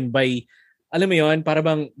driven by, alam mo yun, para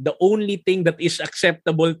bang the only thing that is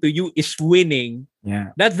acceptable to you is winning.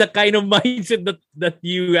 Yeah. That's the kind of mindset that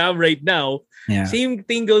you have right now. Yeah. Same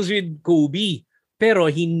thing goes with Kobe.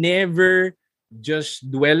 Pero he never just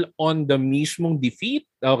dwell on the mismong defeat.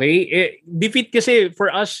 Defeat kasi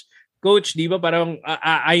for us, Coach, di ba, parang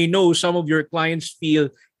I know some of your clients feel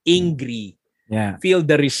angry, feel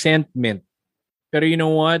the resentment. Pero you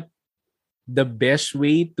know what? The best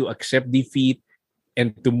way to accept defeat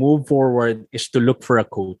and to move forward is to look for a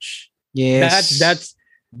coach. Yes.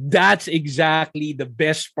 That's exactly the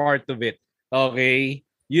best part of it. Okay?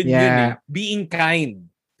 Yun, being kind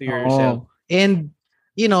to yourself. And,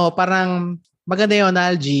 parang maganda yung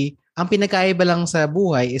analogy. Ang pinakaiba lang sa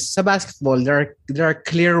buhay is sa basketball, there are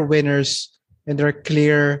clear winners and there are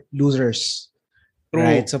clear losers. True.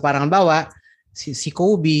 Right? So parang bawa, si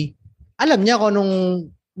Kobe, alam niya kung nung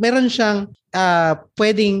meron siyang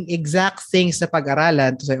pwedeng exact things na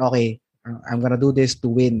pag-aralan to say, okay, I'm gonna do this to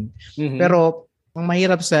win. Mm-hmm. Pero ang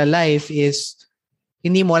mahirap sa life is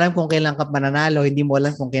hindi mo alam kung kailan ka mananalo, hindi mo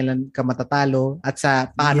alam kung kailan ka matatalo at sa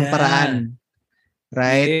paanong paraan.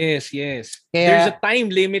 Right? Yes. Kaya, there's a time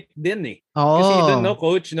limit din Kasi you don't know,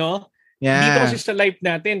 Coach, no? Yeah. Dito kasi sa life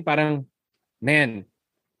natin, parang, man,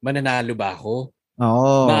 mananalo ba ako?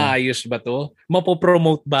 Maayos ba to?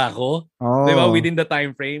 Mapopromote ba ako? Diba? Within the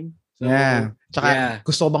time frame? So, Tsaka,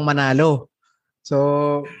 gusto ko bang manalo? So,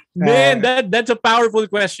 man, that's a powerful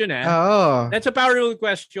question, That's a powerful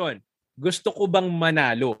question. Gusto ko bang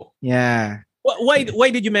manalo? Yeah. Why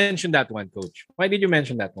did you mention that one, Coach? Why did you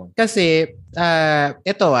mention that one? Kasi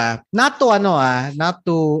ito not to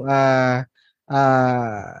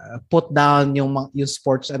put down yung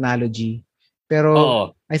sports analogy.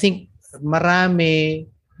 Pero I think marami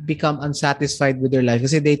become unsatisfied with their life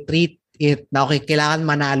kasi they treat it na okay, kailangan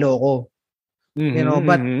manalo ko.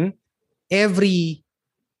 But every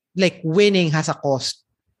like winning has a cost,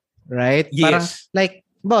 right? Yes. Parang like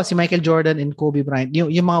si Michael Jordan and Kobe Bryant,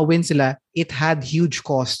 yung mga wins sila, it had huge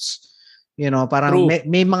costs. Parang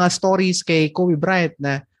may mga stories kay Kobe Bryant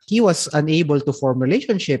na he was unable to form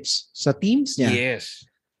relationships sa teams niya. Yes.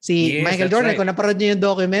 Michael Jordan, kung naparod niyo yung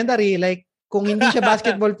documentary, like kung hindi siya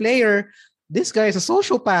basketball player, this guy is a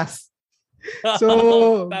sociopath.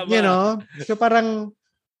 So, so parang,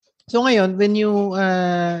 so ngayon, when you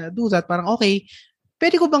do that, parang okay,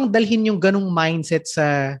 pwede ko bang dalhin yung ganong mindset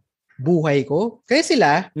sa buhay ko? Kaya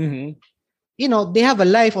sila, they have a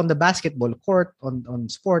life on the basketball court, on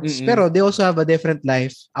sports, pero they also have a different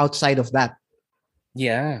life outside of that.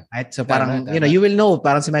 Yeah. Right? So parang, you will know,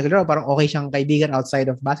 parang si Michael Jordan, parang okay siyang kaibigan outside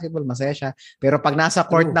of basketball, masaya siya. Pero pag nasa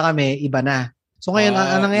court na kami, iba na. So ngayon,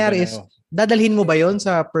 ang nangyayari is, dadalhin mo ba yon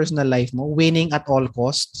sa personal life mo? Winning at all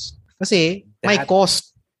costs? Kasi, may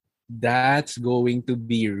cost. That's going to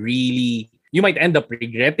be really, you might end up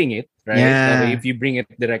regretting it, right? Yeah. If you bring it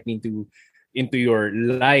directly into your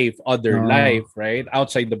life, life, right?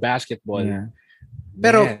 Outside the basketball. Yeah.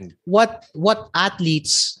 Pero, what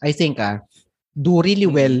athletes, I think, do really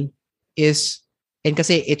well is, and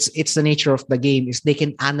kasi it's the nature of the game, is they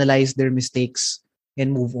can analyze their mistakes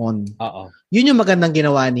and move on. Yun yung magandang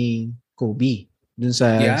ginawa ni Kobe dun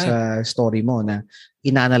sa story mo na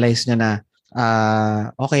inanalyze niya na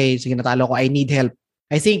okay, sige, natalo ko, I need help.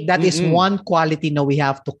 I think that is one quality na we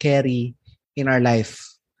have to carry in our life.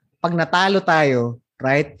 Pag natalo tayo,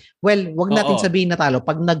 right? Well, wag natin sabihin natalo.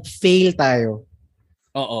 Pag nag-fail tayo,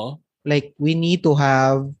 like we need to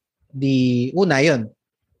have yun,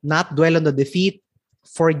 not dwell on the defeat,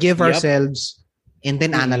 forgive ourselves, and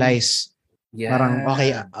then analyze. Yeah. Parang,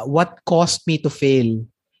 okay, what caused me to fail?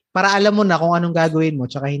 Para alam mo na kung anong gagawin mo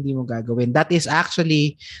tsaka hindi mo gagawin. That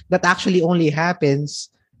actually only happens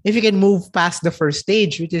if you can move past the first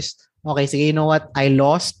stage, which is, okay, sige, you know what? I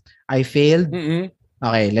lost, I failed.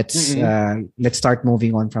 Okay, let's start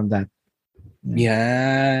moving on from that.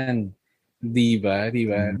 Yan. Diba?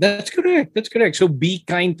 That's correct. So be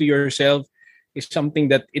kind to yourself is something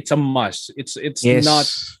that it's a must. It's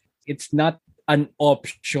not an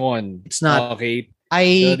option. It's not. Okay.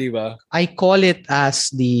 Diba? I call it as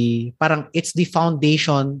it's the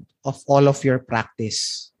foundation of all of your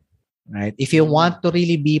practice. Right? If you want to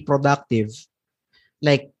really be productive,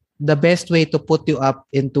 like the best way to put you up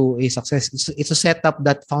into a success is to set up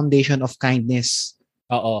that foundation of kindness.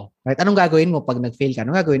 Right? Anong gagawin mo pag nag-fail ka?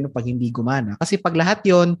 Anong gagawin mo pag hindi gumana? Kasi pag lahat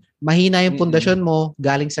yon, mahina yung pundasyon mo,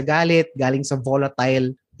 galing sa galit, galing sa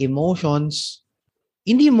volatile emotions,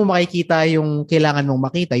 hindi mo makikita yung kailangan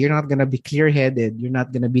mong makita. You're not gonna be clear-headed. You're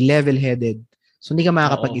not gonna be level-headed. So, hindi ka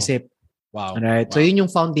makakapag-isip. Wow. Right? Wow. So, yun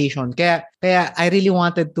yung foundation. Kaya I really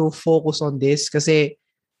wanted to focus on this kasi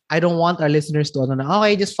I don't want our listeners to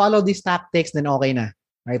okay, just follow these tactics, then okay na.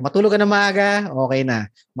 Right? Matulog ka na maaga, okay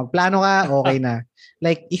na. Magplano ka, okay na.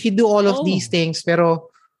 Like, if you do all of these things, pero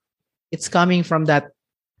it's coming from that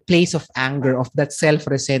place of anger, of that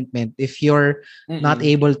self-resentment. If you're not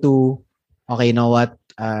able to, okay, you know what?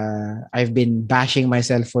 I've been bashing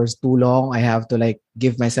myself for too long. I have to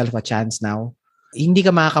give myself a chance now. Hindi ka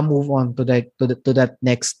makaka-move on to that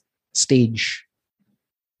next stage.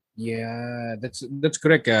 Yeah, that's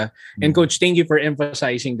correct. And Coach, thank you for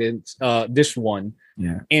emphasizing this one.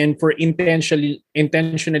 Yeah. And for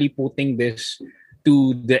intentionally putting this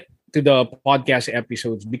to the podcast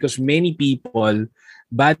episodes, because many people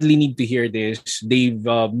badly need to hear this. They've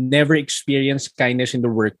never experienced kindness in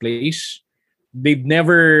the workplace. They've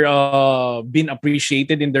never been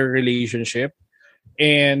appreciated in their relationship.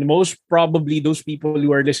 And most probably those people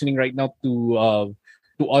who are listening right now to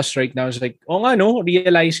us right now is like,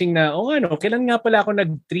 realizing na, kailan nga pala ako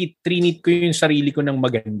nag-treat ko yung sarili ko ng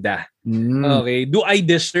maganda. Okay? Do I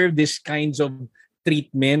deserve this kinds of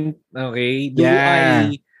treatment? Okay?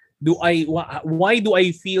 Why do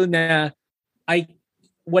I feel na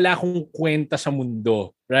wala akong kwenta sa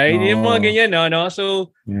mundo? Right? Yung mga ganyan, no?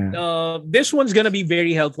 So, this one's gonna be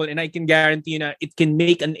very helpful, and I can guarantee na it can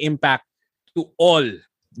make an impact to all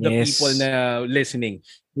the people na listening.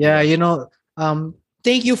 Yeah,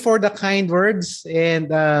 thank you for the kind words,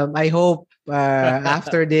 and I hope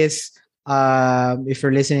after this, if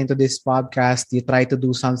you're listening to this podcast, you try to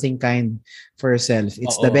do something kind for yourself.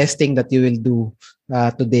 It's the best thing that you will do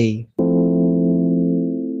today.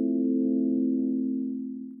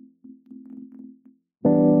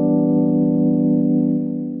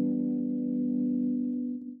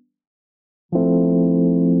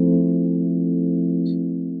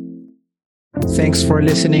 Thanks for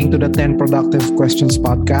listening to the 10 Productive Questions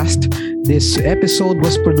podcast. This episode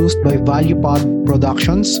was produced by ValuePod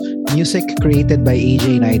Productions, music created by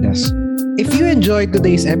AJ Naidas. If you enjoyed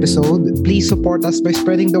today's episode, please support us by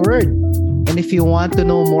spreading the word. And if you want to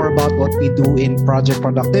know more about what we do in Project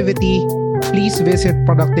Productivity, please visit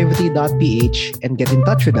productivity.ph and get in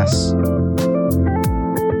touch with us.